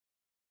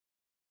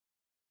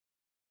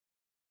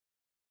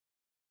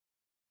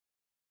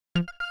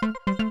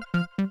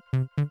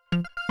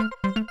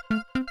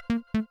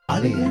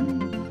Aliyan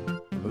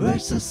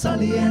versus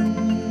Aliyan.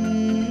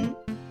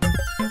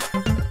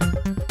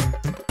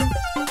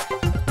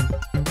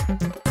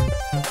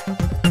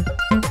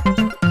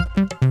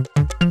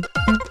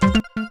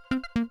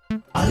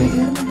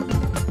 Aliyan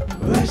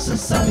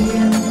versus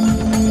Aliyan.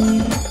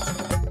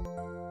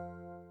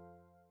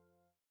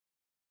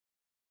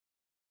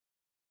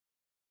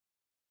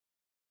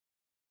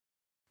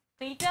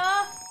 Cleeto,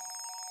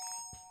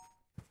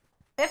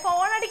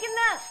 phone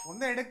അടിക്കുന്ന.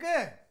 ഒന്ന് എടുക്ക്.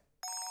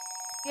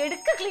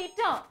 എടുക്ക്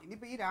Cleeto.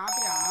 ഇനിയിപ്പോ ഈ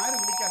രാത്രി ആര്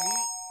വിളിക്കാ നീ?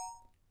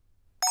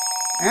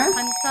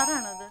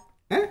 അൻസാറാണത്.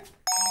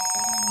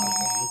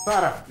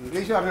 അൻസാറാ?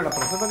 ഇംഗ്ലീഷ് പറഞ്ഞോടാ.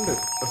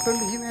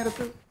 പ്രസിഡന്റ് ഈ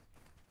നേരത്ത്.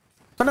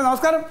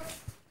 നമസ്കാരം.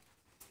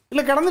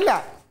 ഇല്ല കിടന്നില്ല.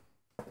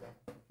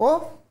 ഓ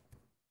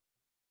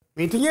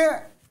മീറ്റിംഗ്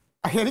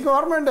എനിക്ക്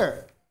ഓർമ്മയുണ്ട്.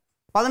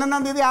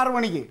 11-ാം തീയതി 6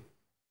 മണിക്ക്.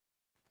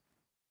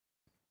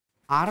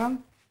 6-ാം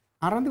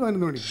തീയതി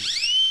 11 മണിക്ക്.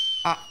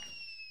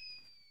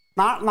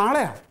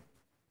 നാളെയാ?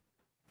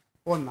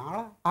 ഓ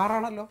നാളെ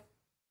 6ആണല്ലോ.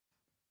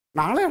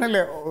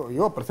 നാളെയാണല്ലേ?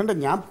 അയ്യോ പ്രസിഡന്റ്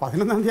ഞാൻ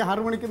 11-ാം തീയതി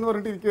 6 മണിക്കെന്ന്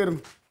പറഞ്ഞിട്ട്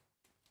ഇരിക്കുമായിരുന്നു.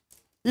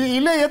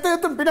 ഇല്ല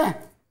എത്തും. പിന്നെ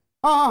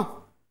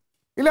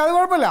ഇല്ല അത്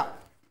കുഴപ്പമില്ല.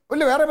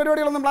 ഇല്ല വേറെ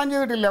പരിപാടികളൊന്നും പ്ലാൻ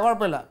ചെയ്തിട്ടില്ല.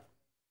 കുഴപ്പമില്ല.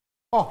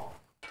 ഓ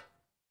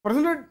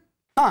പ്രസിഡന്റ്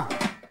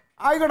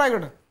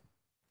ആയിക്കോട്ടെ.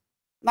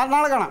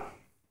 നാളെ കാണാം.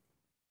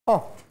 ഓ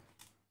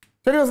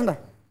ശരി പ്രസിഡന്റ്.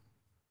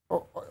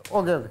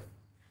 ഓക്കെ.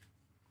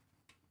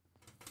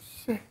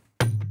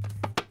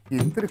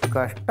 എന്തൊരു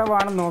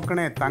കഷ്ടമാണെന്ന്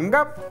നോക്കണേ.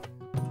 തങ്കം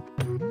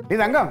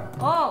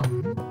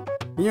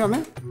നീ വന്നേ.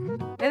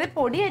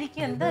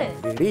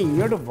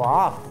 ഇങ്ങോട്ട് വാ.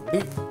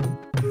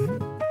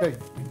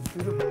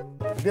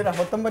 ഇതൊരു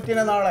അബദ്ധം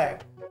പറ്റിയ നാളെ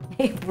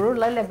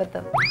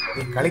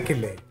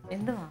കളിക്കില്ലേ?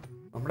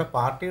 നമ്മുടെ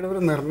പാർട്ടിയുടെ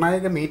ഒരു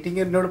നിർണായക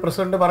മീറ്റിംഗ് എന്നോട്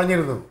പ്രസിഡന്റ്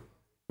പറഞ്ഞിരുന്നു.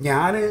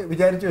 ഞാൻ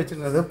വിചാരിച്ചു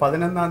വെച്ചിരുന്നത്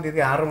 11-ാം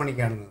തീയതി 6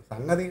 മണിക്കാണെന്ന്.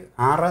 സംഗതി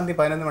 6-ാം തീയതി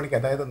 11 മണിക്ക്,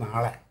 അതായത്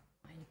നാളെ.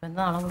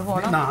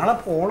 നാളെ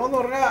പോണോന്ന്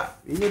പറഞ്ഞാ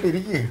ഇങ്ങോട്ട്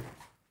ഇരിക്കുക.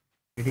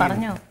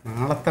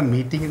 നാളത്തെ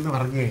മീറ്റിംഗ് എന്ന്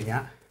പറഞ്ഞു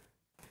കഴിഞ്ഞാൽ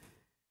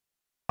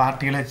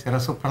പാർട്ടിയിലെ ചില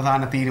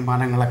സുപ്രധാന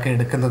തീരുമാനങ്ങളൊക്കെ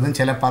എടുക്കുന്നതും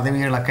ചില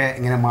പദവികളൊക്കെ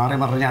ഇങ്ങനെ മാറി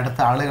മറിഞ്ഞ് അടുത്ത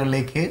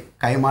ആളുകളിലേക്ക്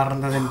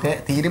കൈമാറുന്നതിന്റെ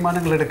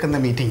തീരുമാനങ്ങൾ എടുക്കുന്ന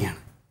മീറ്റിംഗാണ്.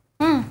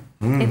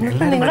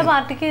 നിങ്ങളുടെ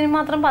പാർട്ടിക്ക്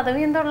മാത്രം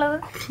പദവി എന്താ ഉള്ളത്?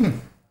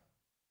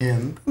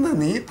 എന്തെന്ന്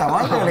നീ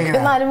തമാശ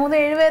കളിക്കണം.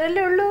 4-3-7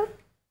 പേരല്ലേ ഉള്ളൂ.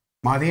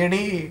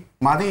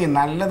 മതി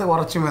നല്ലത്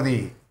കുറച്ച് മതി.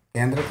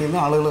 കേന്ദ്രത്തിൽ നിന്ന്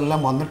ആളുകളെല്ലാം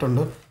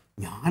വന്നിട്ടുണ്ട്.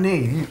 ഞാനേ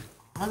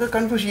ആകെ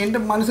കൺഫ്യൂഷൻ.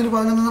 എൻ്റെ മനസ്സിൽ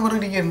 11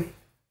 പറഞ്ഞിരിക്കുകയാണ്.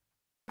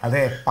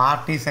 അതെ,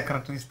 പാർട്ടി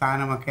സെക്രട്ടറി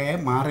സ്ഥാനമൊക്കെ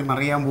മാറി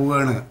മറിയാൻ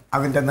പോവുകയാണ്.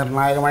 അതിൻ്റെ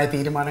നിർണായകമായ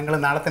തീരുമാനങ്ങൾ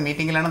നാളത്തെ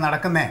മീറ്റിങ്ങിലാണ്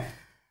നടക്കുന്നത്.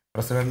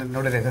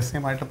 പ്രസിഡന്റിനോട്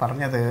രഹസ്യമായിട്ട്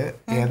പറഞ്ഞത്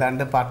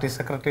ഏതാണ്ട് പാർട്ടി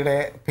സെക്രട്ടറിയുടെ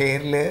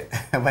പേരിൽ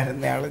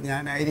വരുന്നയാൾ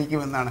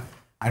ഞാനായിരിക്കുമെന്നാണ്.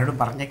 ആരോടും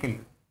പറഞ്ഞേക്കില്ല.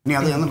 ഇനി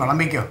അത് ഒന്ന്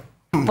വിളമ്പിക്കോ.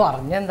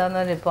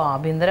 പറഞ്ഞെന്താന്നല്ലേ ഇപ്പൊ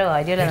ആഭ്യന്തര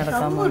കാര്യമല്ലേ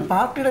നടക്കാൻ.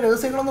 പാർട്ടിയുടെ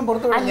രഹസ്യങ്ങളൊന്നും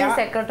പുറത്തു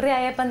സെക്രട്ടറി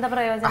ആയപ്പോ എന്താ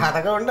പ്രയോജനം?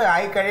 അതൊക്കെ കൊണ്ട്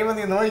ആയി കഴിയുമ്പോൾ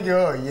നീ നോക്കിക്കോ.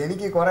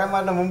 എനിക്ക് കുറെ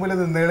മാരുടെ മുമ്പിൽ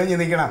നിന്ന് എളിഞ്ഞു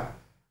നിൽക്കണം.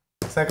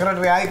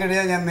 സെക്രട്ടറി ആയി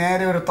കഴിഞ്ഞാൽ ഞാൻ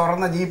നേരെ ഒരു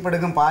തുറന്ന ജീപ്പ്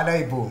എടുക്കും.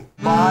 പാലായി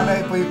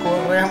പോയി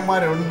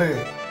കുറേമാരുണ്ട്.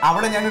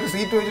 അവിടെ ഞാനൊരു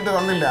സീറ്റ് വെച്ചിട്ട്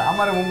തന്നില്ല.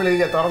 അമ്മയുടെ മുമ്പിൽ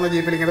തുറന്ന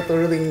ജീപ്പിൽ ഇങ്ങനെ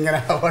തൊഴുത് ഇങ്ങനെ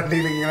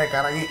വണ്ടിയിൽ ഇങ്ങനെ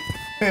കറങ്ങി.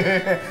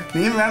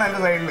 നീ വേണം എന്റെ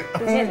സൈഡില്.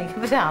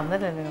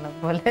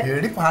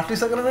 പാർട്ടി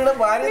സെക്രട്ടറിയുടെ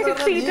ഭാര്യ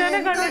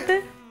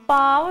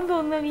പാവം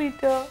തോന്നുന്നു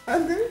ക്ലീറ്റോ.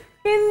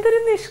 എന്തൊരു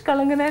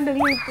നിഷ്കളങ്കനായിട്ട്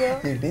ക്ലീറ്റോ.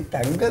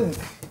 തങ്കം,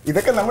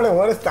 ഇതൊക്കെ നമ്മൾ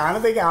ഓരോ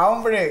സ്ഥാനത്തേക്ക്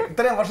ആവുമ്പോഴേ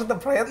ഇത്രയും വർഷത്തെ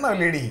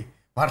പ്രയത്നമല്ലേടി.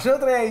 വർഷം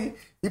എത്രയായി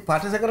ഈ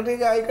പാർട്ടി സെക്രട്ടറി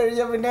ആയി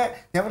കഴിഞ്ഞാൽ പിന്നെ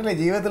ഞാൻ പറഞ്ഞില്ലേ,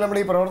 ജീവിതത്തിൽ നമ്മൾ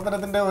ഈ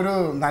പ്രവർത്തനത്തിന്റെ ഒരു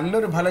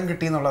നല്ലൊരു ഫലം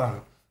കിട്ടി എന്നുള്ളതാണ്.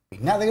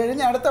 പിന്നെ അത്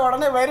കഴിഞ്ഞ് അടുത്ത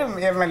ഉടനെ വരും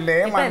MLA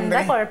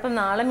മന്ത്രി.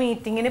 നാളെ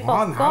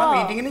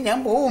മീറ്റിങ്ങിന് ഞാൻ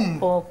പോവും.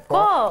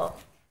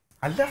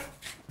 അല്ല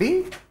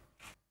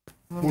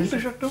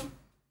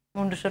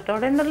മുണ്ട് ഷർട്ടും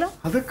അവിടെ ഉണ്ടല്ലോ.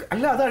 അത്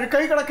അല്ല, അത്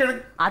അഴുക്കായി കിടക്കാണ്.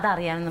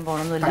 അതറിയാനൊന്നും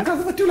പോണൊന്നുമില്ല.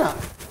 അത് പറ്റൂല.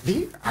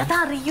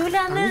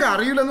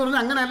 അതറിയൂലെന്ന്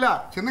പറഞ്ഞാൽ അങ്ങനെയല്ല.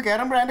 ചെന്ന്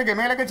കയറുമ്പോഴേ അതിന്റെ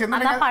ഗമയിലൊക്കെ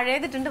ചെന്ന്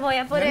പഴയതിട്ടുണ്ട്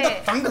പോയാ പോരെ.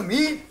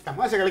 നീ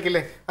തമാശ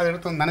കളിക്കില്ലേ?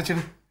 അതെടുത്ത്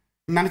നനച്ചിട്ട്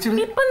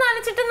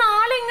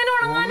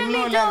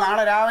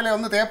നാളെ രാവിലെ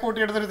ഒന്ന് തേപ്പ് കൂട്ടി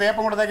എടുത്തിട്ട്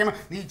തേപ്പം കൂടെ തേക്കുമ്പോ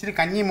നീ ഇച്ചിരി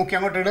കഞ്ഞി മുക്കി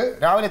അങ്ങോട്ട് ഇട്.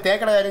 രാവിലെ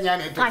തേക്കട കാര്യം ഞാൻ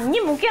കഞ്ഞി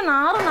മുക്കിയ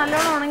നാറ്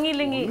നല്ലോണം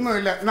ഉണങ്ങിയില്ലെങ്കിൽ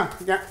ഒന്നുമില്ല.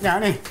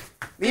 ഞാനേ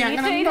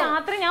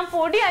രാത്രി ഞാൻ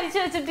പൊടി അരിച്ചു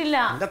വെച്ചിട്ടില്ല.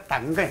 എന്റെ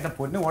തങ്ക, എന്റെ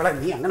പൊന്നുമോളെ,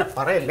 നീ അങ്ങനെ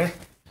പറയല്ലേ.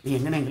 നീ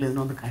എങ്ങനെയെങ്കിലും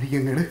ഇതിനൊന്ന്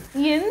കഴിക്കുന്നത്.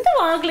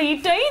 എന്തുവാ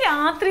ക്ലീറ്റോ ഈ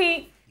രാത്രി?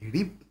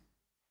 എടി,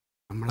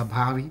 നമ്മളെ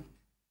ഭാവി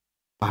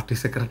പാർട്ടി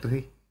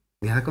സെക്രട്ടറി,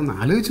 നീ അതൊക്കെ ഒന്ന്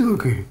ആലോചിച്ച്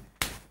നോക്ക്.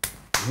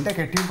 എന്റെ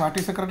കെട്ടിയും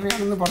പാർട്ടി സെക്രട്ടറി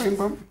ആണെന്ന്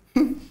പറയുമ്പം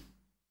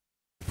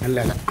അല്ല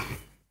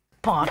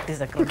പാർട്ടി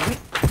സെക്രട്ടറി.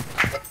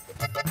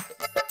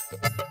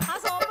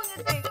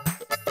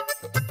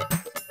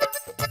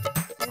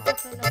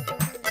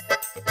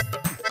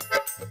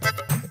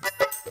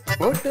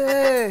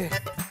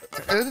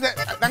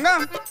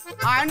 തങ്കം,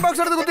 അയൺ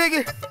ബോക്സ് എടുത്ത്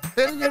കുത്തിയേക്ക്.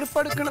 തെരഞ്ഞെടുപ്പ്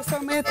എടുക്കണ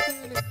സമയത്ത്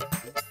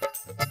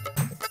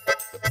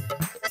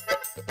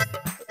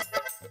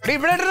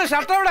ഇവിടെ ഇട്ടിരുന്ന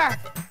ഷർട്ട് എവിടെ?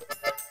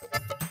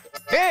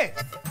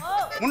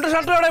 മുണ്ട്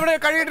ഷർട്ട് എവിടെ? ഇവിടെ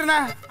കഴുകിട്ടിരുന്ന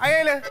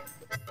അയല്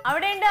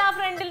അവിടെ ഉണ്ട്. ആ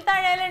ഫ്രണ്ടിൽ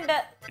താഴെയുണ്ട്.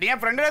 ഞാൻ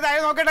ഫ്രണ്ടിലെ താഴെ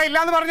നോക്കട്ടെ.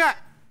 ഇല്ലാന്ന് പറഞ്ഞ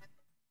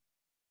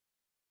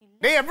ഇല്ല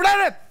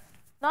എവിടെയാണ്?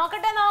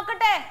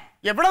 നോക്കട്ടെ.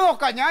 എവിടെ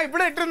നോക്കാം? ഞാൻ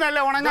ഇവിടെ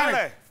ഇട്ടിരുന്നല്ലേ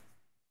ഉണങ്ങാതെ.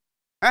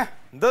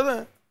 എന്താ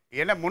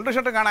എന്റെ മുണ്ട്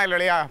ഷർട്ട് കാണാമല്ലോ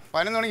അളിയാ.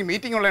 11 മണിക്ക്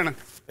മീറ്റിംഗ് ഉള്ളതാണ്.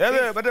 ഏത്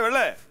മറ്റേ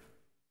വെള്ളേ?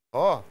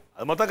 ഓ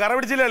അത് മൊത്തം കറ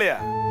പിടിച്ചില്ല അളിയാ.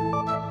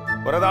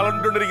 കുറെ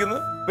നാളിട്ടിരിക്കുന്നു.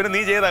 പിന്നെ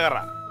നീ ചെയ്ത കറ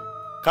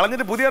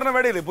കളഞ്ഞിട്ട് പുതിയ ഒരെണ്ണം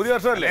വേടിയില്ലേ? പുതിയ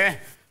വർഷമല്ലേ?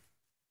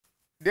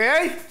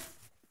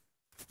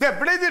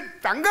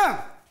 തങ്കം,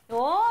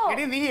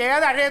 നീ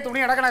ഏത് അഴയ തുണി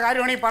അടക്കണ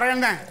കാര്യമാണ് ഈ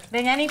പറയുന്നത്?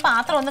 ഞാൻ ഈ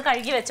പാത്രം ഒന്ന്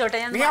കഴുകി വെച്ചോട്ടെ.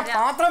 നീ ആ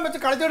പാത്രം വെച്ച്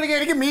കളിച്ചോണ്ടിരിക്കുക.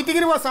 എനിക്ക്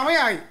മീറ്റിങ്ങിന് പോകാൻ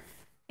സമയമായി.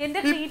 എന്റെ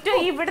ക്ലീറ്റോ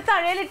ഇവിടുത്തെ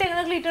അഴയിലിട്ട്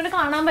ക്ലീറ്റോന്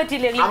കാണാൻ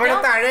പറ്റില്ല.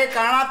 അവിടുത്തെ അഴയെ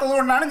കാണാത്തത്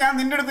കൊണ്ടാണ് ഞാൻ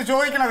നിന്റെ അടുത്ത്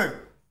ചോദിക്കണത്.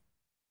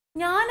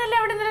 ഞാനല്ലേ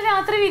അവിടെ ഇന്നലെ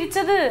രാത്രി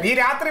വിരിച്ചത്. നീ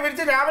രാത്രി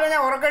വിരിച്ച് രാവിലെ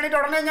ഞാൻ ഉറക്കണിട്ട്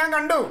ഉടനെ ഞാൻ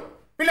കണ്ടു.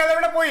 പിന്നെ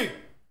അതെവിടെ പോയി?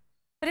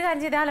 ഒരു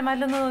കാര്യം ചെയ്ത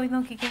അലമാരിലൊന്ന്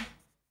നോക്കിക്കേ.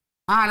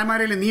 ആ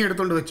അലമാരയിൽ നീ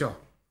എടുത്തോണ്ട് വെച്ചോ.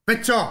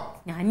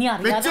 ഞാൻ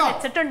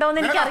വെച്ചിട്ടുണ്ടോന്ന്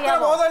എനിക്കറിയാം.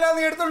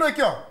 നീ എടുത്തോണ്ട്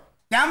വെക്കോ.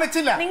 ഞാൻ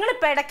വെച്ചില്ല. നിങ്ങൾ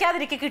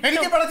പെടക്കാതിരിക്കെ കിട്ടും.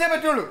 എനിക്ക് പെടച്ചേ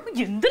പറ്റുള്ളൂ.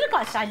 എന്തൊരു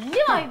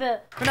ശല്യമായത്.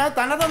 പിന്നെ അത്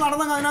തന്നത്തെ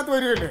നടന്ന അതിനകത്ത്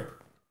വരുമല്ലേ?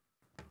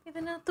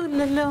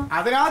 ഇതിനകത്തില്ലല്ലോ.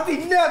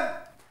 അതിനകത്തില്ല.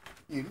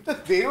 എന്ത്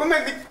ദൈവമേ,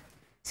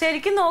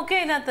 ശരിക്കും നോക്കിയ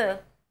അതിനകത്ത്.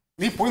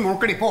 നീ പോയി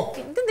നോക്കടി പോ.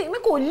 എന്ത് ദൈവമേ,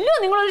 കൊല്ലോ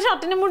നിങ്ങളൊരു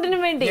ഷർട്ടിനും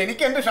മുണ്ടിനും വേണ്ടി.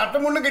 എനിക്ക് എന്റെ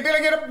ഷർട്ടും മുണ്ടും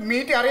കിട്ടിയില്ലെങ്കിൽ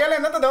മീറ്റ് അറിയാലോ.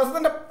 ഇന്നത്തെ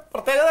ദിവസത്തിന്റെ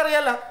പ്രത്യേകത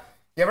അറിയാലോ.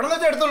 എവിടെ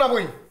വെച്ചാൽ എടുത്തോളാ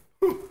പോയി.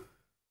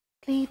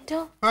 ക്ലീറ്റോ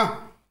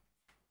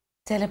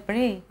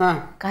ചെലപ്പോഴേ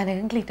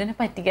കനകൻ ക്ലീറ്റോനെ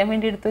പറ്റിക്കാൻ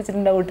വേണ്ടി എടുത്തു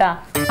വെച്ചിട്ടുണ്ടാവൂട്ടാ.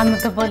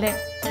 അന്നത്തെ പോലെ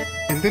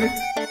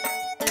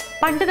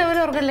പണ്ട് ഇതേപോലെ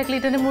ഓർക്കല്ലേ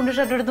ക്ലീറ്റോന്റെ മുണ്ട്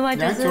ഷർട്ട് എടുത്ത്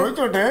മാറ്റി. ഞാൻ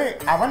ചോദിച്ചോട്ടെ,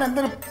 അവൻ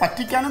എന്തിനു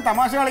പറ്റിക്കാനും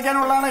തമാശ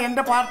കളിക്കാനുള്ളതാണ്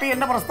എന്റെ പാർട്ടി,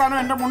 എന്റെ പ്രസ്ഥാനം,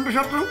 എന്റെ മുണ്ട്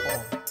ഷർട്ടും.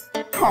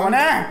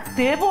 അവനെ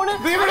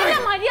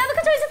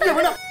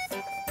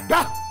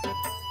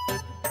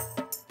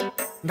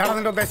എന്താണ്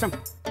നിന്റെ ഉദ്ദേശം?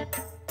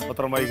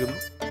 പത്രം വായിക്കുന്നു.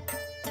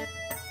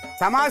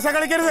 തമാശ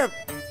കളിക്കരുത്.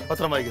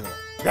 പത്രം വായിക്കുന്നത്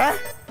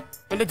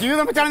എന്റെ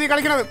ജീവിതം വെച്ചാണ് നീ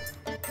കളിക്കുന്നത്.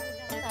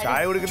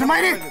 ചായ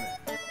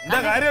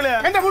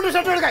എന്റെ മുണ്ട്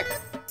ഷർട്ട് എടുക്കാൻ.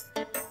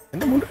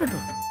 എന്റെ മുണ്ട് ഷർട്ട്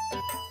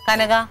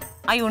കനക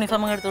ആ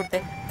യൂണിഫോം എടുത്തു കൊടുത്തേ.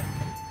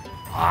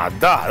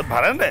 അതാ അത്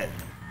പറയണ്ടേ.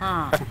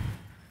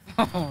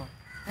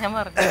 ഞാൻ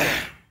പറഞ്ഞു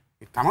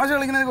തമാശ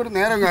കളിക്കുന്നത് ഒരു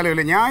നേരം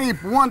കാലമല്ലേ. ഞാൻ ഈ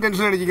പോവാൻ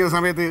ടെൻഷൻ അടിച്ചിരിക്കുന്ന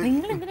സമയത്ത്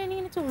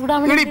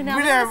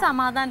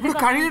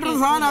കഴിയിട്ടുള്ള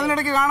സാധനം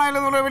അതിനിടയ്ക്ക് കാണാമല്ലോ.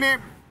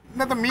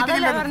 ഇന്നത്തെ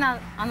മീറ്റിംഗ്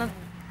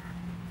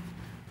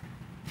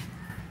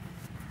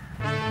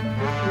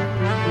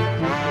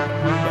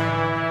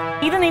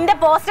ഇത് നിന്റെ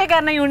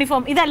പോസ്റ്റേക്കാരന്റെ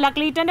യൂണിഫോം. ഇതല്ല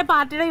ക്ലീറ്റോന്റെ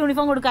പാർട്ടിയുടെ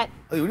യൂണിഫോം കൊടുക്കാൻ.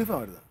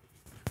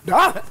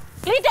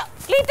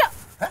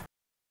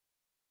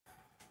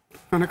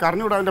 നിനക്ക്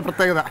അറിഞ്ഞൂടാ അതിന്റെ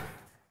പ്രത്യേകത.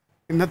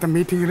 ഇന്നത്തെ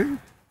മീറ്റിങ്ങിൽ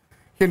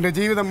എന്റെ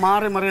ജീവിതം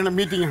മാറി മറിയണ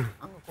മീറ്റിംഗാണ്.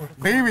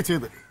 ദയവ്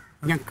ചെയ്ത്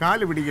ഞാൻ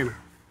കാല് പിടിക്കണം.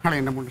 അളെ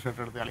എന്റെ മുണ്ട്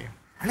ഷർട്ട് എടുത്ത് കളിയാ.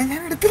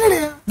 ഞാൻ എടുത്തില്ലേ.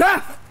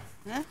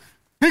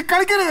 നീ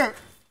കളിക്കരുത്.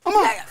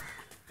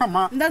 അമ്മ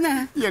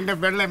എന്റെ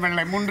വെള്ള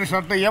മുണ്ട്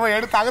ഷർട്ട്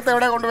എടുത്ത് അകത്ത്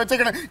എവിടെ കൊണ്ട്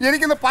വെച്ചേക്കണേ.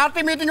 എനിക്കിന്ന് പാർട്ടി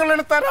മീറ്റിംഗുള്ള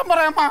തരാൻ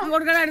പറയാമ്മ.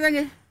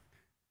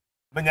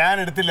 ഞാൻ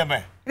എടുത്തില്ലമ്മേ.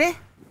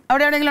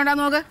 അവിടെ എവിടെയെങ്കിലും ഉണ്ടാ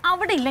നോക്ക്.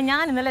 അവിടെ ഇല്ല.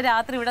 ഞാൻ ഇന്നലെ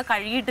രാത്രി ഇവിടെ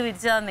കഴുകിയിട്ട്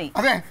വിരിച്ചതാന്നേ.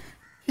 അതെ,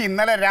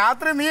 ഇന്നലെ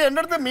രാത്രി നീ എന്റെ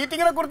അടുത്ത്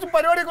മീറ്റിങ്ങിനെ കുറിച്ച്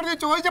പരിപാടിയെ കുറിച്ച്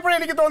ചോദിച്ചപ്പോഴേ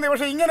എനിക്ക് തോന്നി.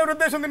 പക്ഷെ ഇങ്ങനെ ഒരു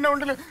ഉദ്ദേശം നിന്റെ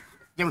ഉണ്ടില്.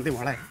 ജമന്തി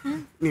മോളെ,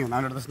 നീ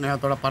ഒന്നാമടുത്ത്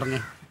സ്നേഹത്തോടെ പറഞ്ഞ്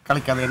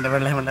കളിക്കാതെ എന്റെ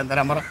വെള്ളം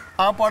തരാൻ പറ.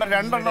 ആ പോടെ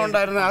 2 എണ്ണം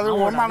ഉണ്ടായിരുന്നു. അത്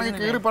ഒന്നാണെങ്കിൽ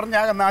കീറി പറഞ്ഞ്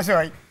ആകെ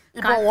നാശമായി.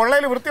 ഇപ്പൊ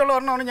ഉള്ളതിൽ വൃത്തിയുള്ള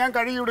ഒരെണ്ണമാണ് ഞാൻ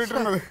കഴുകി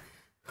വിട്ടിരുന്നത്.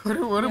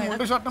 ഒരു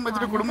മുണ്ട് ഷർട്ടും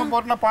വെച്ചിട്ട് കുടുംബം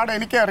പോറ്റുന്ന പാടെ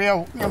എനിക്കേ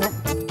അറിയാവൂ.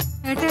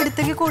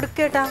 എടുത്തേക്ക്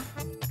കൊടുക്കേട്ടാ.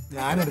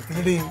 ഞാൻ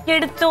എടുത്തില്ലേ.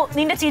 എടുത്തു.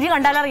 നിന്റെ ചിരി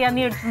കണ്ടാലറിയാം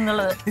നീ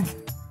എടുത്തുള്ളത്.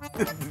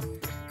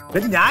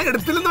 ഞാൻ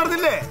എടുത്തില്ലെന്ന്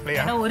പറഞ്ഞില്ലേ.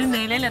 ഒരു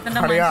നിലയിൽ എത്തേണ്ട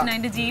മനുഷ്യൻ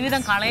അതിന്റെ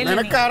ജീവിതം കളയില്ല.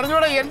 നിനക്ക്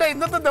അറിഞ്ഞൂടെ എന്റെ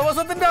ഇന്നത്തെ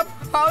ദിവസത്തിന്റെ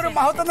ആ ഒരു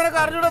മഹത്വം നിനക്ക്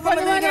അറിഞ്ഞൂടെ?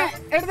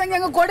 എടുത്തെങ്കിൽ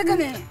അങ്ങ്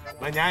കൊടുക്കുന്നേ.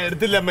 ഞാൻ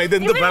എടുത്തില്ല.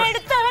 ഇതെന്ത്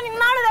എടുത്തവൻ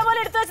ഇന്നാള് ഇതേപോലെ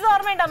എടുത്തു വെച്ചത്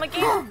ഓർമ്മയുണ്ടോ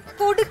അമ്മയ്ക്ക്?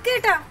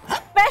 കൊടുക്കേട്ടാ.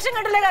 വേഷം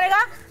കണ്ടില്ലേ കരക?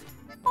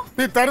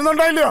 നീ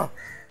തരുന്നുണ്ടായില്ലയോ?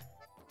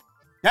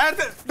 ഞാൻ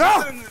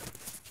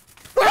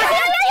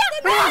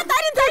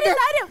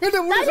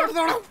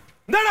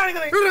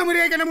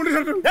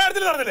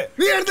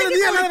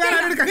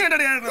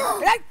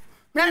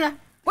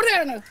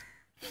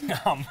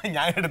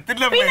ഞാൻ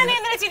എടുത്തില്ല. പിന്നെ നീ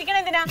എന്തിനാ ചിരിക്കണ?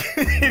 എന്തിനാ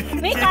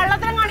നീ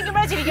കള്ളത്തരം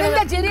കാണിക്കുമ്പോഴാ ചിരിക്കുന്നത്?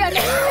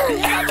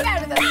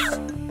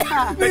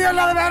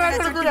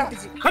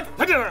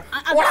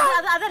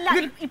 അതല്ല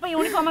ഇപ്പൊ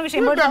യൂണിഫോം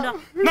വിഷയം പോയിട്ടുണ്ടോ?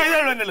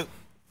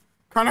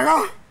 കനക,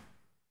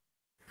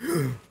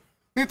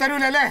 നീ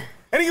തരൂലല്ലേ?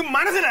 എനിക്ക്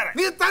മനസ്സിലായി.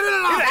 നീ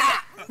തരൂല.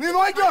 നീ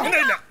നോക്കോ.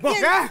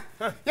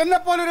 എന്നെ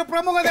പോലൊരു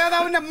പ്രമുഖ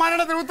നേതാവിന്റെ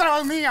മരണത്തിന്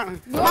ഉത്തരവാദിത്വം നീയാണ്.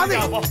 മതി,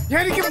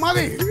 എനിക്ക്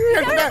മതി.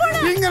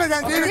 ഇങ്ങനെ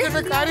ഞാൻ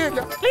ജീവിച്ചിട്ട് കാര്യമില്ല.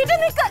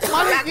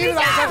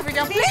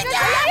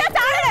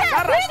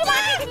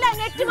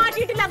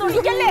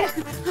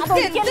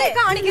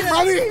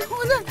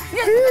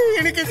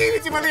 എനിക്ക്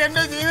ജീവിച്ച് മതി.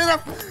 എന്റെ ജീവിതം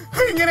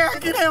ഇങ്ങനെ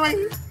ആക്കിയേ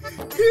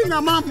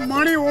നമ്മ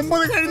മണി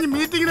 9 കഴിഞ്ഞ്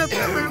മീറ്റിങ്ങിന്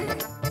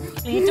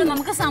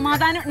നമുക്ക്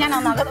സമാധാനം. ഞാൻ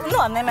ഒന്ന്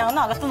വന്നേ,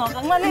 ഒന്ന് അകത്ത്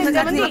നോക്കാം.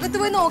 അകത്ത്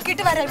പോയി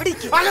നോക്കിട്ട് വരാം.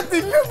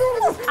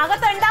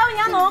 അകത്തുണ്ടാവും.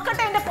 ഞാൻ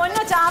നോക്കട്ടെ. എന്റെ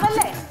പൊന്നോ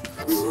ചാവല്ലേ.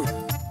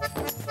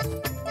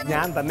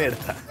 ഞാൻ തന്നെ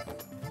എടുത്ത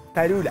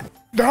തരൂല.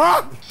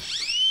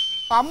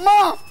 അമ്മ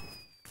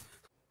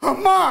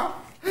അമ്മ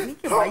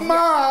അമ്മ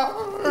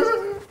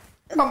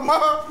അമ്മ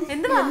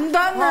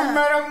എന്താ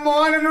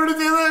മോനോട്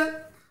ചെയ്ത്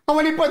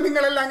അവനിപ്പോ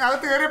നിങ്ങളെല്ലാം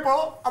അകത്ത് കയറിയപ്പോ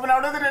അവൻ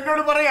അവിടെ നിന്ന്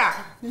എന്നോട് പറയാ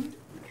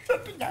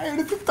ഞാൻ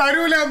എടുത്ത്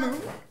തരൂലെന്ന്.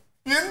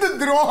 എന്ത്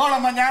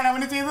ദ്രോഹമാണമ്മ ഞാൻ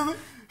അവന് ചെയ്തത്.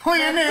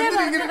 എന്നെ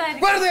എന്തിനെ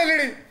വെറുതെ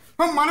അല്ലേടി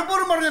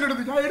മനഃപൂർവ്വം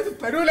പറഞ്ഞെടുത്ത് ഞാൻ എടുത്ത്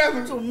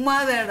തരൂലെന്ന്.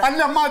 ചുമ്മാതെ അല്ല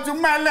അമ്മ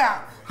ചുമ്മാ അല്ല,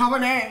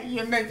 അവനെ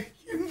എന്നെ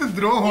എന്ത്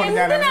ദ്രോഹമാണ്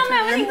ഞാൻ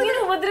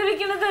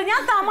ഉപദ്രവിക്കുന്നത്.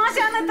 ഞാൻ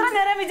തമാശയാന്ന് എത്ര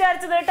നേരം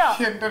വിചാരിച്ചത് കേട്ടോ.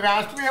 എന്റെ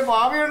രാഷ്ട്രീയ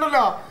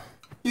ഭാവിയുണ്ടല്ലോ.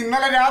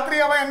 ഇന്നലെ രാത്രി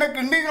അവൻ എന്നെ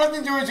കിണ്ടി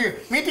കളഞ്ഞും ചോദിച്ചു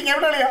മീറ്റിംഗ്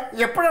എവിടെയാ,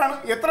 എപ്പോഴാണ്,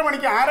 എത്ര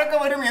മണിക്ക്, ആരൊക്കെ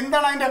വരും,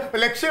 എന്താണ് അതിന്റെ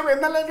ലക്ഷ്യം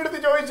എന്നെല്ലാം എന്റെ അടുത്ത്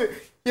ചോദിച്ചു.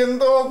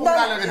 എന്തോ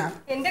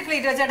എന്റെ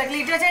ക്ലീറ്റോ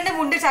ചേട്ടന്റെ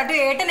മുണ്ട് ഷർട്ട്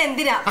ഏട്ടൻ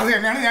എന്തിനാ? അത്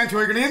തന്നെയാണ് ഞാൻ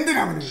ചോദിക്കണത്.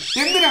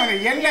 എന്തിനാണ്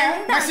എന്നെ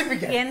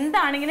നശിപ്പിക്കാൻ?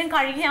 എന്താണെങ്കിലും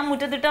കഴുകി ഞാൻ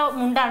മുറ്റത്തിട്ട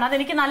മുണ്ടാണ്.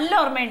 അതെനിക്ക് നല്ല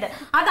ഓർമ്മയുണ്ട്.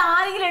 അത്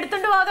ആരെങ്കിലും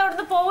എടുത്തോണ്ട് പോകാതെ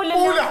അവിടുന്ന്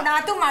പോവില്ലല്ലോ.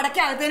 നാത്തും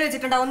മടക്കി അകത്തേന്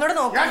വെച്ചിട്ടുണ്ടോ? ഒന്നുകൂടെ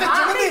നോക്കാം.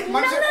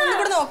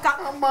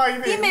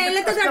 ഈ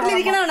മേലത്തെ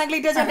ഷർട്ടിലിരിക്കണാണ്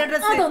ക്ലീറ്റോ ചേട്ടന്റെ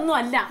ഡ്രസ്. അതൊന്നും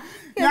അല്ല.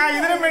 ഞാൻ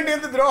ഇതിനു വേണ്ടി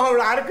എന്ത്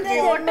ദ്രോഹം ആർക്ക്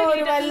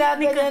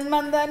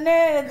ജന്മം തന്നെ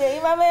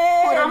ദൈവമേ.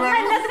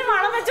 എല്ലാത്തിനും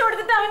വളം വെച്ച്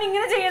കൊടുത്തിട്ട് അവൻ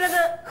ഇങ്ങനെ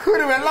ചെയ്യണത്.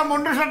 ഒരു വെള്ള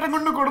മുണ്ട് ഷർട്ടും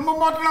കൊണ്ട് കുടുംബം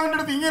പോറ്റണം അവന്റെ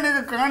അടുത്ത്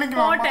ഇങ്ങനെയൊക്കെ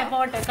കാണിക്കണം.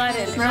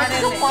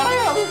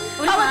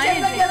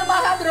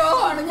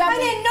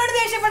 എന്നോട്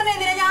ദേഷ്യപ്പെടുന്ന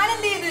എന്തിനാ? ഞാൻ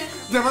എന്ത് ചെയ്ത്?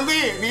 ജമന്തി,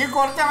 നീ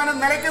കുറച്ച് അവനെ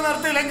നിലയ്ക്ക്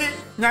നിർത്തിയില്ലെങ്കിൽ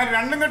ഞാൻ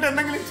രണ്ടും കെട്ട്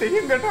എന്തെങ്കിലും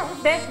ചെയ്യും കേട്ടോ.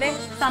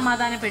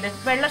 സമാധാനപ്പെട്.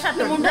 വെള്ള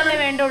ഷർട്ട് മുണ്ടല്ലേ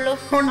വേണ്ടുള്ളൂ.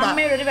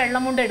 അമ്മയുടെ ഒരു വെള്ള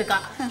മുണ്ട്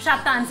എടുക്കാം.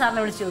 ഷർട്ട് അൻസാറിനെ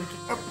വിളിച്ചു ചോദിക്കും.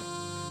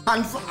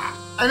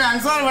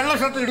 അൻസാർ വെള്ള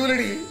ഷർട്ട്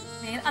ഇടൂലടി.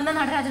 അന്ന്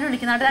നടരാജനെ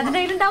വിളിക്കും. നടരാജന്റെ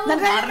കയ്യിലുണ്ടാവും.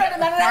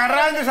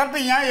 നടരാജന്റെ ഷർട്ട്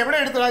ഞാൻ എവിടെ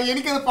എടുത്തതാ?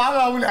 എനിക്കത്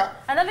പാകാവൂല.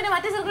 അതാ പിന്നെ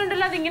മറ്റേ ചെറുക്കൻ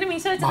ഉണ്ടല്ലോ, അത് ഇങ്ങനെ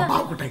മീശ വെച്ചത്.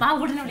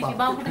 ബാബുക്കുട്ടനെ വിളിക്കും.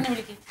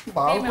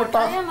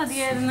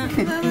 മതിയായിരുന്നു.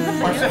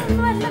 പക്ഷെ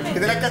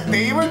ഇതിലൊക്കെ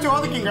ദൈവം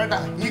ചോദിക്കും കേട്ടാ,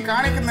 ഈ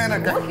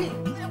കാണിക്കുന്നതിനൊക്കെ.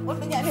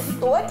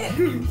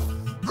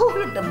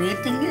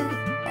 മീറ്റിംഗ്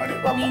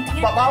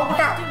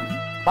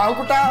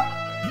ബാബുക്കുട്ട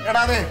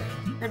എടാതെ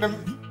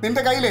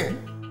നിന്റെ കയ്യില്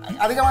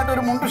അധികമായിട്ട്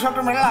ഒരു മുണ്ട്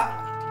ഷർട്ടും വെള്ള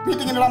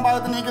മീറ്റിംഗിന് ഇടാൻ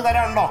പാകത്തിന് എനിക്ക്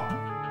തരാനുണ്ടോ?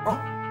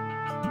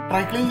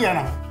 ഡ്രൈ ക്ലീൻ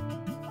ചെയ്യണം.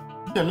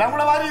 എല്ലാം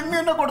കൂടെ വാരി ഇന്ന്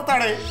എന്നെ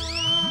കൊടുത്താടേ.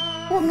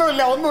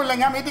 ഒന്നുമില്ല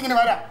ഞാൻ മീറ്റിങ്ങിന്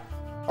വരാം.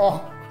 ഓ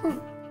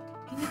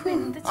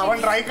അവൻ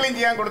ഡ്രൈ ക്ലീൻ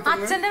ചെയ്യാൻ കൊടുത്തു.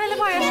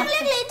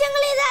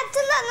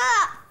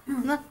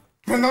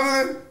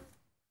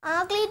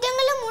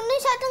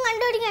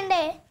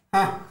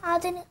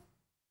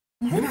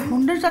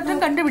 മുണ്ടും ഷർട്ടും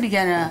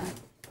കണ്ടുപിടിക്കാനാ?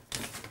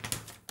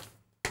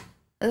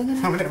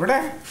 അവനെവിടെ?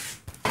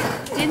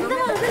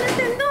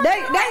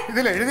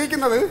 ഇതിൽ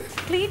എഴുതിയിരിക്കുന്നത്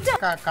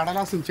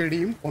കടലാസും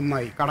ചെടിയും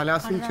ഒന്നായി.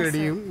 കടലാസും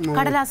ചെടിയും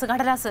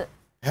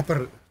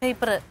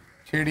പേപ്പർ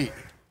ചെടി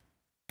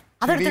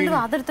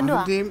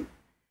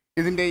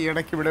ഇതിന്റെ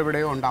ഇടയ്ക്ക് ഇവിടെ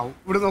എവിടെയോ ഉണ്ടാവും.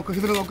 ഇവിടെ നോക്ക്,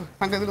 ഇതിൽ നോക്ക്,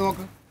 സംഘത്തിൽ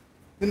നോക്ക്.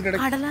 ഇതിന്റെ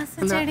ഇടയ്ക്ക്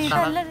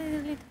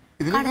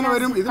ഇതിലെങ്ങനെ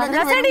വരും?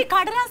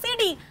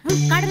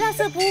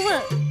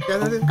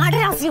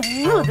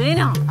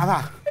 അതാ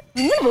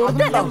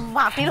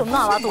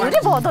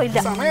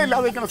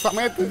സമയമില്ലാതെ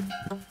സമയത്ത്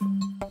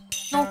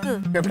നോക്ക്.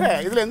 എവിടെ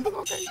ഇതിലെന്ത്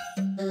നോക്ക്?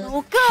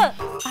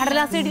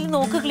 കടലാസേടിയിൽ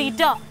നോക്ക്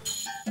ക്ലീറ്റോ.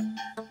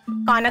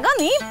 കനക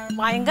നീ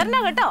ഭയങ്കരനാ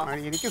കേട്ടോ.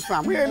 എനിക്ക്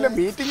സമയമില്ല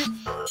മീറ്റിംഗ്.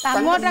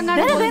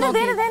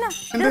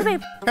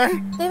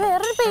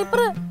 വേറൊരു പേപ്പർ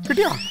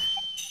കിട്ടിയോ?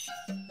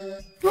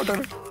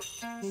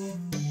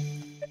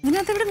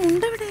 ഇതിനകത്ത് ഇവിടെ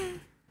മുണ്ടെവിടെ?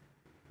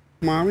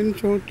 മാവിൻ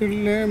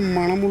ചോട്ടിലെ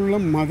മണമുള്ള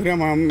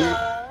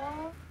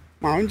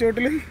മാവിൻ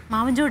ചോട്ടില്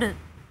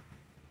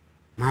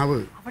മാവ്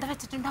അവിടെ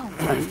വെച്ചിട്ടുണ്ടാവും.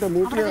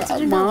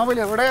 മാവിൽ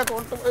എവിടെയാ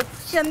കൊണ്ടുപോയി?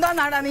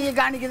 എന്താന്നാടാ നീ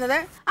കാണിക്കുന്നത്?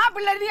 ആ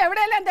പിള്ളേർ നീ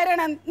എവിടെയെല്ലാം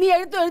തരണം. നീ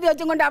എഴുതി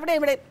വെച്ചും കൊണ്ട് അവിടെ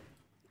ഇവിടെ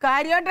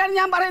കാര്യമായിട്ടാണ്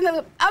ഞാൻ പറയുന്നത്.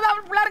 അത്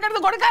പിള്ളേർക്ക്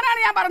എടുത്ത് കൊടുക്കാനാണ്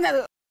ഞാൻ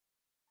പറഞ്ഞത്.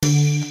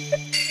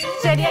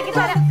 ശരിയാക്കി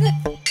തരാം.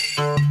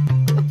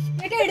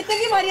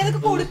 എടുത്തെങ്കിൽ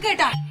മര്യാദക്ക്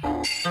കൊടുക്കേട്ടാ.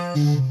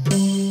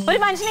 ഒരു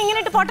മനുഷ്യനെ ഇങ്ങനെ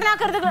ഇട്ട്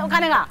പൊട്ടനാക്കരുത്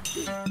കനക.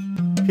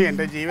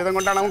 എന്റെ ജീവിതം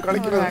കൊണ്ടാണ് അവൻ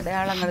കളിക്കുന്നത്.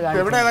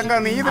 എവിടെ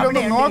നീ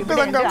ഇതിലൊന്ന് നോക്ക്.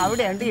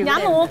 ഞാൻ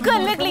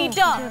നോക്കല്ലേ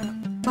ക്ലീറ്റോ.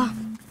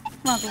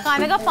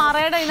 കനക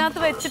പറയടാ, ഇതിനകത്ത്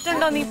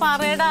വെച്ചിട്ടുണ്ടോ? നീ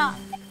പറയടാ.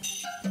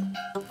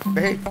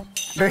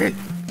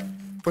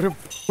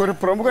 ഒരു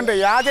പ്രമുഖന്റെ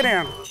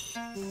യാചനയാണ്.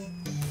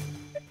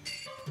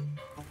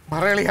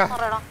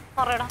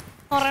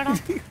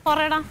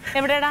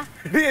 എവിടെടാ?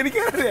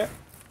 എനിക്കറിയാം.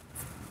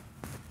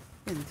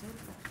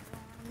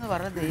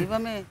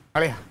 ദൈവമേ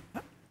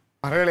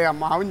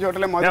മാവിൻ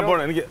ചോട്ടിലെ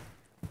എനിക്ക്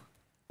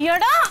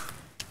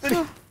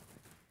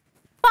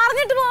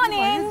പറഞ്ഞിട്ട് പോവാനേ.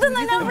 എന്ത്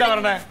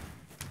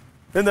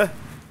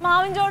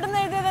മാവിൻ ചോട്ടെന്ന്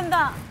എഴുതിയത്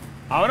എന്താ?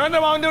 അവനെ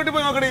മാവിന്റെ വീട്ടിൽ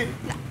പോയി നോക്കണേ.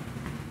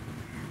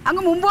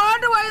 അങ്ങ്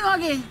മുമ്പോട്ട് പോയി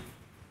നോക്കി.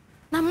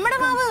 നമ്മുടെ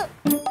മാവ്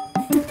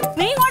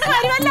നീ ഇങ്ങോട്ട്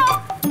വരുമല്ലോ.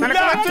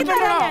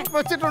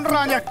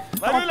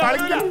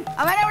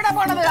 അവനെവിടെ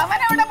പോണത്?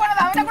 അവനെ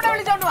കൂടെ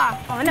വിളിച്ചോണ്ട് വാ.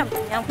 അവനെ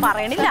ഞാൻ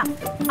പറയണില്ല.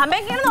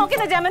 അമ്മയൊക്കെയാണ്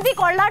നോക്കിയത്. ജമന്തി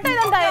കൊള്ളാട്ടോ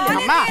ഇതെന്തായാലും.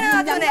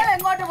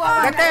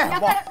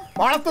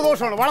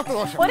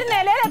 ഒരു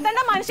നിലയിൽ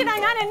എത്തേണ്ട മനുഷ്യനാ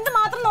ഞാൻ. എന്ത്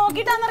മാത്രം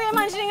നോക്കിട്ടാന്നറിയാം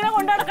മനുഷ്യൻ ഇങ്ങനെ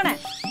കൊണ്ടു നടക്കണേ.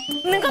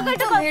 നിങ്ങൾക്ക്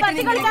പറ്റി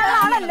കളിക്കാനുള്ള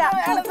ആളല്ല.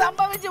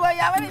 സംഭവിച്ചു പോയി.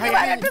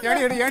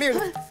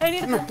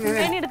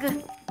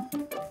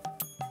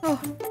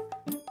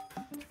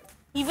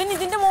 ഇവൻ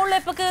ഇതിന്റെ മുകളിൽ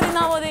എപ്പോ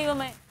കേറിനാവോ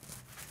ദൈവമേ.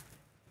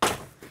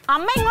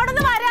 അമ്മ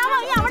ഇങ്ങോട്ടൊന്ന് വരാമോ?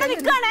 അവിടെ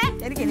നിൽക്കാണേ.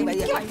 എനിക്ക്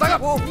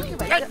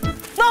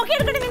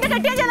നോക്കിയെടുക്കട്ടെ, നിന്റെ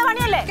കെട്ടിയാൻ ചെയ്ത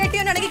പണിയല്ലേ?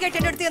 കെട്ടിയോനാണെങ്കിൽ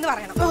കെട്ടിയുടെ അടുത്ത്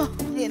പറയണം.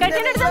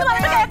 കെട്ടിയുടെ അടുത്ത്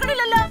പറഞ്ഞിട്ട്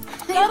കേൾക്കണില്ലല്ലോ.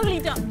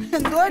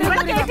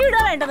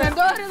 കെട്ടിയിടുക വേണ്ടത്.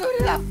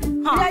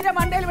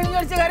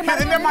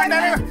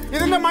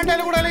 ഇതിന്റെ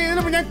മണ്ടയിൽ കൂടെ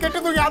ഞാൻ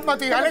കെട്ടുന്നു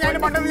ആത്മഹത്യ.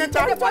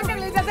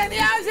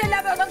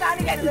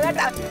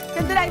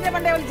 എന്തിനാ അതിന്റെ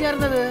മണ്ടേ വിളിച്ച്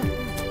ചേർന്നത്?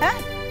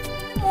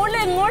 മോളിൽ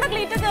എങ്ങോട്ട്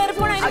ക്ലീറ്റ കയറി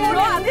പോണ?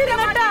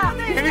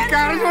 എനിക്ക്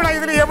അറിഞ്ഞൂടാ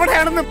ഇതിന്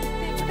എവിടെയാണെന്ന്.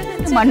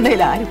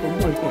 മണ്ടയിൽ ആര്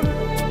കൊണ്ടുപോയി?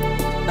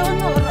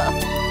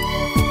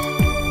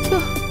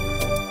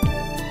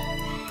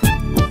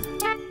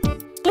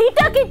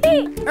 കിട്ടി.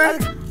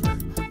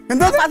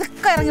 എന്താ?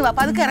 പതുക്കെ ഇറങ്ങി വാ,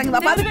 പതുക്കെ ഇറങ്ങി വാ.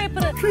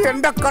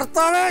 എന്റെ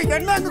കർത്താവേ,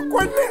 എന്നെ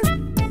കൊല്ല്.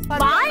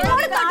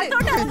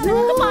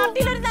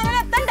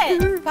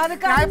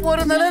 ഞാൻ ഇപ്പൊ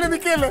ഒരു നിലയിൽ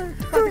നിൽക്കല്ലേ.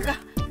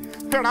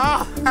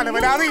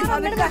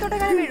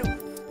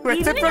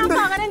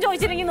 അങ്ങനെ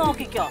ചോദിച്ചില്ലെങ്കിൽ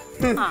നോക്കിക്കോ.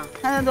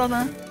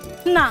 അതെന്തോന്ന്?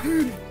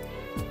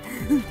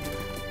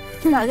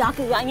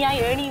 ഞാൻ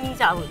ഏണി നീ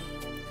ചാവ്.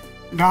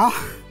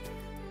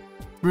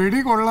 വെടി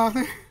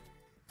കൊള്ളാതെ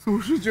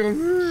സൂക്ഷിച്ചോ.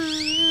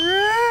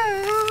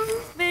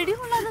 വെടി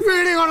കൊള്ളാതെ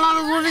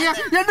സൂക്ഷിക്കാം.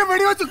 എന്റെ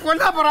വെടി വെച്ച്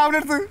കൊല്ലാൻ പറ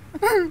അവനടുത്ത്.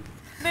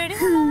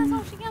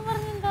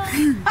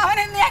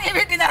 അവനെ ഞാൻ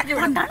വീട്ടിൽ നിന്ന് ഇറക്കി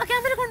വിടും. പട്ടാള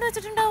ക്യാമ്പിൽ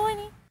കൊണ്ടുവച്ചിട്ടുണ്ടാവോ?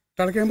 ഇനി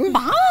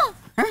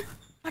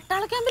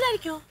പട്ടാള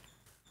ക്യാമ്പിലായിരിക്കോ?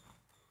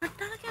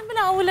 പട്ടാള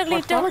ക്യാമ്പിലാവൂല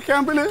ക്ലീറ്റോ.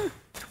 ക്യാമ്പില്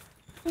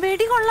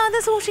വെടി കൊള്ളാതെ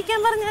സൂക്ഷിക്കാൻ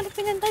പറഞ്ഞാൽ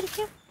പിന്നെ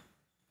എന്തായിരിക്കും?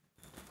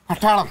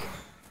 പട്ടാളം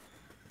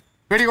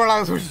വെടി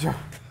കൊള്ളാതെ സൂക്ഷിച്ചോ.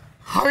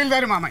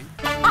 ഹവിൽദാർ മാമൻ.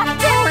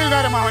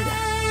 ഹവിൽദാർ മാമന്റെ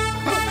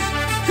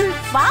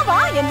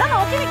എന്താ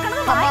നോക്കി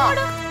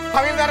നിൽക്കണത്?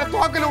 ഹവിൽദാരെ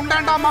തോക്കിൽ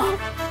ഉണ്ടാണ്ടമ്മ.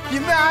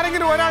 ഇന്ന്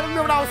ആരെങ്കിലും ഒരാളൊന്നും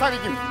ഇവിടെ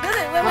അവസാനിക്കും.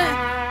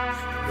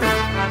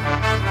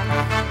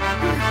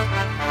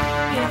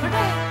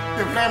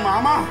 ഇവിടെ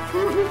മാമ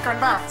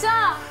കണ്ട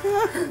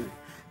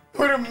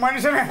ഒരു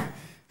മനുഷ്യനെ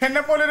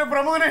എന്നെ പോലെ ഒരു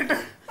പ്രമുഖനായിട്ട്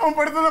അവൻ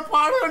പെടുത്തുന്ന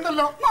പാട്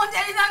കണ്ടല്ലോ.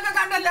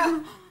 കണ്ടല്ലോ.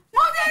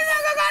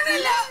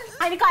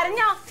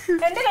 കരഞ്ഞോ?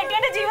 എന്റെ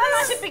കെട്ടിയുടെ ജീവൻ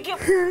നശിപ്പിക്കും.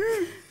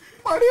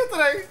 മണി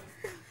എത്രയായി?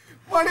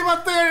 മണി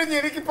 10 കഴിഞ്ഞ്.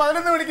 എനിക്ക്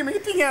 11 മണിക്ക്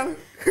മീറ്റിംഗ് ആണ്.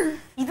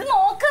 ഇത്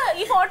നോക്ക്,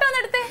 ഈ ഫോട്ടോ ഒന്ന്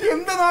എടുത്തേ.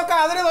 എന്ത് നോക്കാം?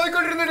 അതിനെ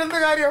നോക്കിക്കൊണ്ടിരുന്നിട്ട് എന്ത്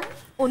കാര്യം?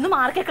 ഒന്ന്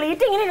മാർക്ക്.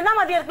 ക്ലീറ്റ് ഇങ്ങനെ ഇരുന്നാ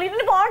മതിയോ?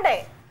 ക്ലീറ്റിന് പോണ്ടേ?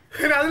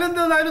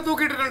 അതിലെന്താ അതിന്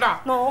തൂക്കിയിട്ടിട്ടുണ്ടാ?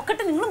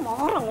 നോക്കട്ടെ, നിങ്ങൾ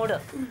മാറും അങ്ങോട്ട്.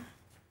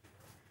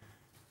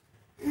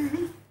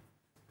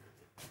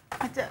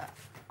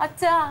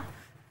 അച്ഛാ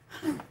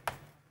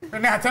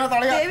പിന്നെ അച്ഛനെ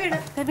തളയാ.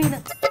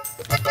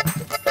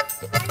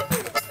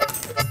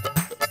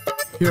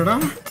 എടാ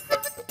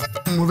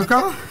മുതുക്ക,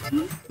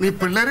 നീ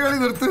പിള്ളേര് കളി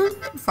നിർത്ത്.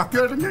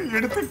 സത്യമായിട്ട് ഞാൻ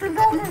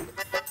എടുത്തിട്ടുണ്ടാവും.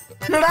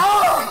 എടാ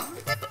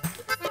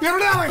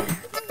എവിടെയാ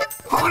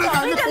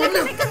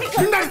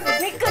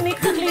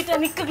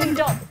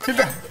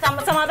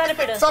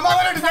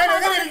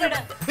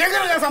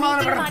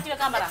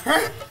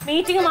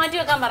മീറ്റിംഗ് മാറ്റി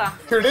വെക്കാൻ പറ.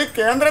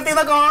 കേന്ദ്രത്തിൽ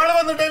നിന്നൊക്കെ ആള്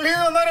വന്നു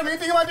ഡൽഹിയിൽ വന്നവരെ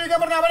മീറ്റിംഗ് മാറ്റി വെക്കാൻ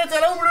പറഞ്ഞ അവരെ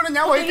ചെലവ് മുഴുവൻ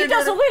ഞാൻ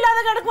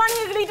സുഖമില്ലാതെ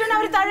കിടക്കുവാണെങ്കിൽ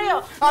അവര് തഴയോ?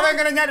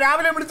 അതെങ്ങനെ? ഞാൻ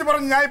രാവിലെ വിളിച്ച്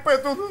പറഞ്ഞു ഞാൻ ഇപ്പൊ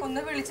എത്തുന്നു.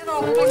 ഒന്ന് വിളിച്ചു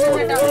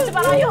നോക്കി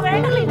പറയോ?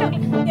 വേണ്ട ക്ലീറ്റോ.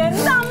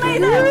 എന്താ അമ്മ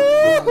ഇത്?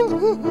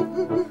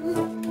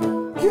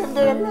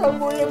 എന്റെ എല്ലാം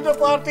പോയി. എന്റെ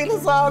പാർട്ടിയിലെ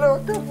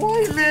സാധനമൊക്കെ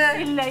പോയില്ലേ?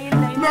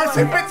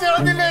 നശിപ്പിച്ചേ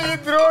ഈ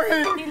ദ്രോഹി.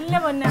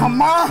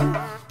 അമ്മ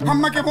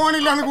അമ്മക്ക്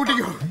പോണില്ലാന്ന്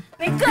കൂട്ടിക്കോ.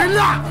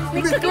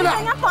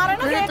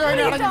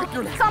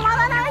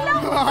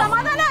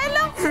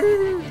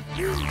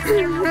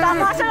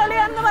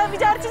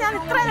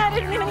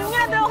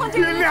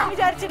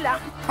 വിചാരിച്ചില്ല.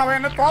 അവൻ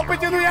എന്നെ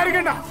തോപ്പിച്ചെന്ന്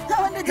വിചാരിക്കണ്ട.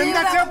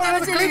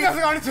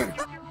 കാണിച്ചു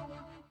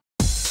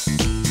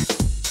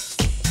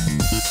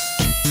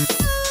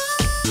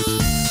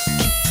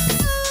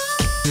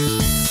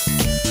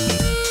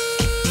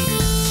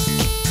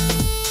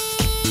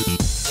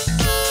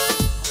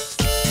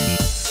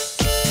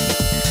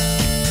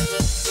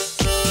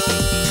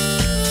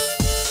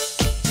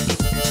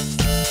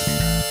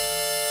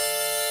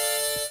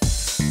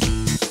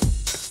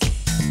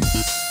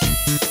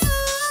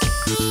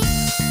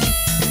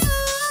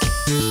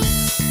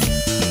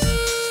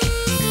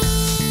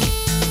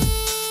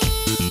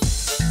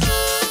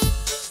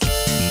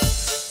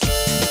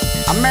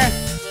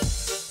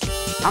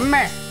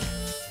അമ്മേ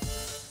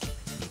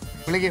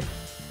വിളിക്കും.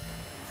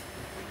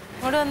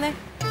 ഇങ്ങോട്ട് വന്നേ.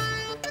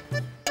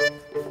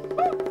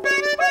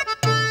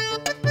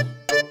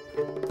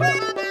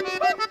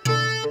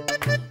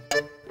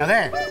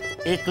 അതെ,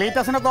 ഈ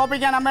ക്ലീറ്റസിനെ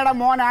തോപ്പിക്കാൻ അമ്മയുടെ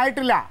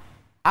മോനായിട്ടില്ല.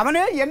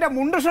 അവന് എന്റെ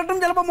മുണ്ട് ഷർട്ടും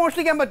ചിലപ്പോൾ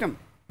മോഷ്ടിക്കാൻ പറ്റും.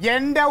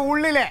 എന്റെ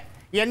ഉള്ളിലെ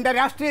എന്റെ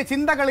രാഷ്ട്രീയ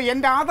ചിന്തകൾ,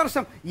 എന്റെ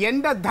ആദർശം,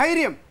 എന്റെ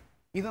ധൈര്യം,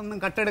 ഇതൊന്നും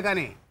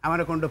കട്ടെടുക്കാനേ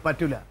അവനെ കൊണ്ട്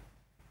പറ്റൂല.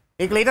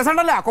 ഈ ക്ലീറ്റസ്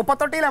ഉണ്ടല്ല,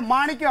 കുപ്പത്തൊട്ടിയിലെ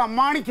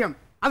മാണിക്യം,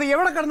 അത്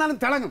എവിടെ കിടന്നാലും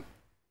തിളങ്ങും.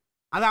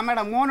 അത്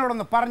അമ്മയുടെ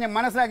മോനോടൊന്ന് പറഞ്ഞ്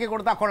മനസ്സിലാക്കി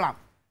കൊടുത്താൽ കൊള്ളാം.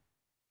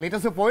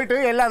 ക്ലീറ്റസ് പോയിട്ട്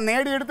എല്ലാം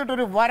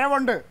നേടിയെടുത്തിട്ടൊരു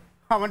വരവുണ്ട്.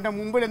 അവൻ്റെ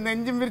മുമ്പിൽ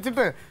നെഞ്ചും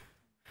വിരിച്ചിട്ട്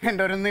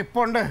എൻ്റെ ഒരു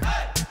നിപ്പുണ്ട്.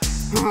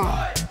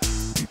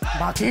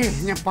 ബാക്കി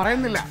ഞാൻ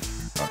പറയുന്നില്ല.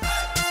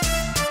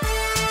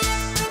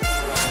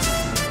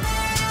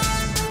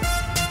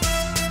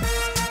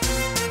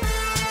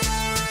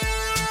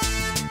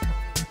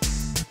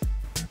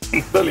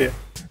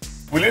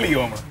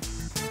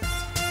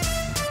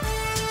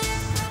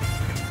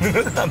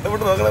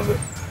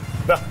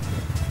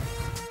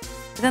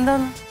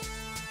 ഇതെന്തോന്ന്?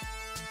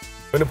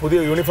 പിന്നെ പുതിയ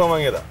യൂണിഫോം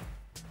വാങ്ങിയതാ,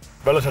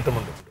 വെള്ള ഷർട്ടും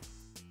ഉണ്ട്.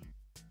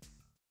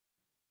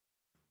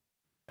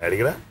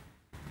 അടിക്കടാ.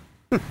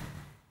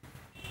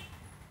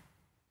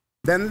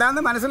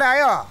 ഇതെന്താന്ന്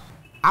മനസ്സിലായോ?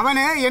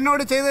 അവന്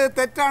എന്നോട് ചെയ്തത്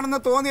തെറ്റാണെന്ന്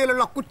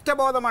തോന്നിയാലുള്ള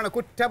കുറ്റബോധമാണ്,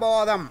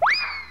 കുറ്റബോധം.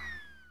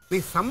 നീ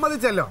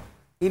സമ്മതിച്ചല്ലോ,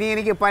 ഇനി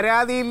എനിക്ക്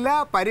പരാതിയില്ല,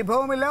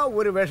 പരിഭവമില്ല,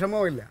 ഒരു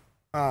വിഷമവും ഇല്ല.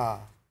 ആ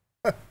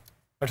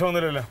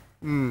വിഷമൊന്നുമില്ലല്ലോ.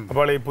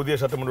 അപ്പോൾ ഈ പുതിയ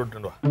ഷർട്ട്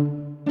മുണ്ടിട്ടുണ്ടോ?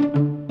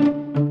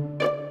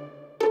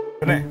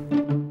 പിന്നെ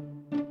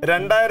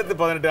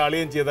 2018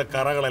 അളിയൻ ചെയ്ത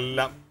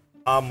കറകളെല്ലാം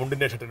ആ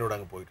മുണ്ടിന്റെ ഷർട്ടിൻ്റെ കൂടെ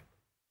അങ്ങ് പോയിട്ടുണ്ട്.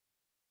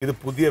 ഇത്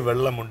പുതിയ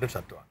വെള്ള മുണ്ടും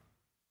ഷർട്ടുമാണ്.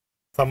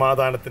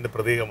 സമാധാനത്തിന്റെ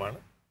പ്രതീകമാണ്.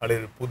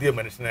 അളിയൊരു പുതിയ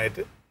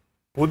മനുഷ്യനായിട്ട്,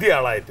 പുതിയ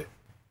ആളായിട്ട്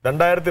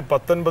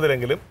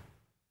 2019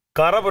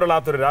 കറ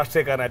പുരളാത്തൊരു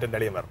രാഷ്ട്രീയക്കാരനായിട്ട് എൻ്റെ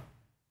അളിയൻ വരണം.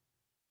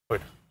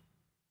 പോയിട്ട്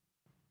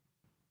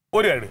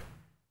ഒരു കാര്യം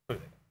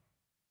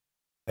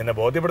എന്നെ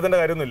ബോധ്യപ്പെടുത്തേണ്ട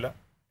കാര്യമൊന്നുമില്ല,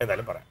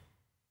 എന്തായാലും പറയാം.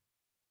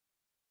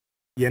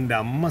 എൻ്റെ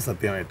അമ്മ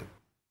സത്യമായിട്ട്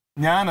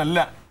ഞാനല്ല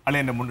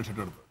അളിയൻ്റെ മുണ്ട്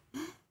ഷർട്ട് എടുത്തത്.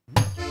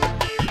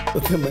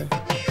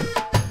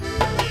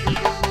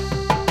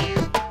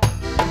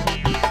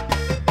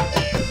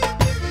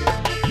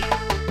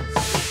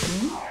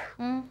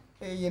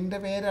 എൻ്റെ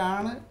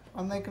പേരാണ്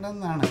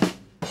വന്നേക്കണമെന്നാണ്.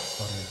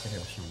 കുറേ ചെറിയ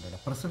പ്രശ്നമുണ്ടല്ലോ.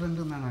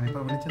 പ്രസിഡന്റ് എന്നാണ്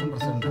ഇപ്പോൾ വിളിച്ചതും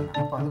പ്രസിഡന്റാണ്.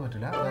 അപ്പോൾ അത്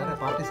പറ്റില്ല, വേറെ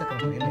പാർട്ടി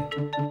സെക്രട്ടറി അല്ലേ,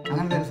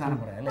 അങ്ങനത്തെ ഒരു സാധനം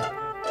പറയാം അല്ലേ.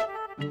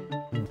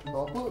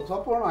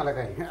 സോപ്പ് വേണോ? അല്ല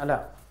അല്ല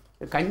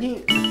കഞ്ഞി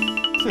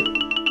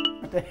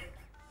മറ്റേ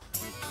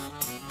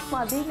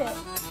മതിയില്ലേ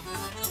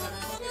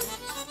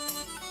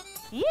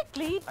ഈ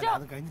ക്ലീറ്റോ?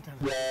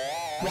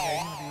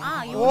 ആ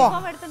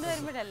യൂണിഫോം എടുത്തോണ്ട്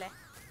വരുമ്പോഴല്ലേ.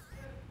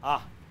 ആ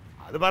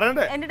അത്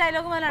പറയണ്ടേ? എന്റെ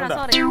ഡയലോഗ് പോലെയാണോ?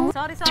 Sorry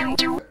sorry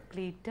sorry.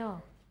 ക്ലീറ്റോ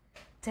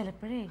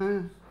ചിലപ്പോഴേ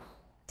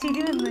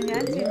ചിരി വന്നു.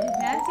 ഞാൻ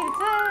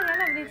ചിരിച്ചതാ, ഞാൻ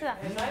അഭിനയിച്ചതാ.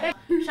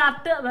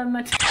 ഷർട്ട്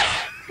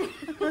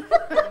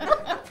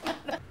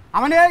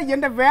അവന്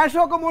എന്റെ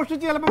വേഷമൊക്കെ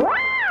മോഷ്ടിച്ച് ചിലപ്പോ.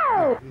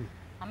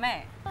 അമ്മേ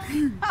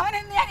അവനെ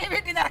ഞാൻ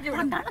വീട്ടിൽ നിന്ന് ഇറക്കി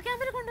വിടും.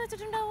 ക്യാമറ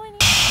കൊണ്ടുവച്ചിട്ടുണ്ടാവോ ഇനി?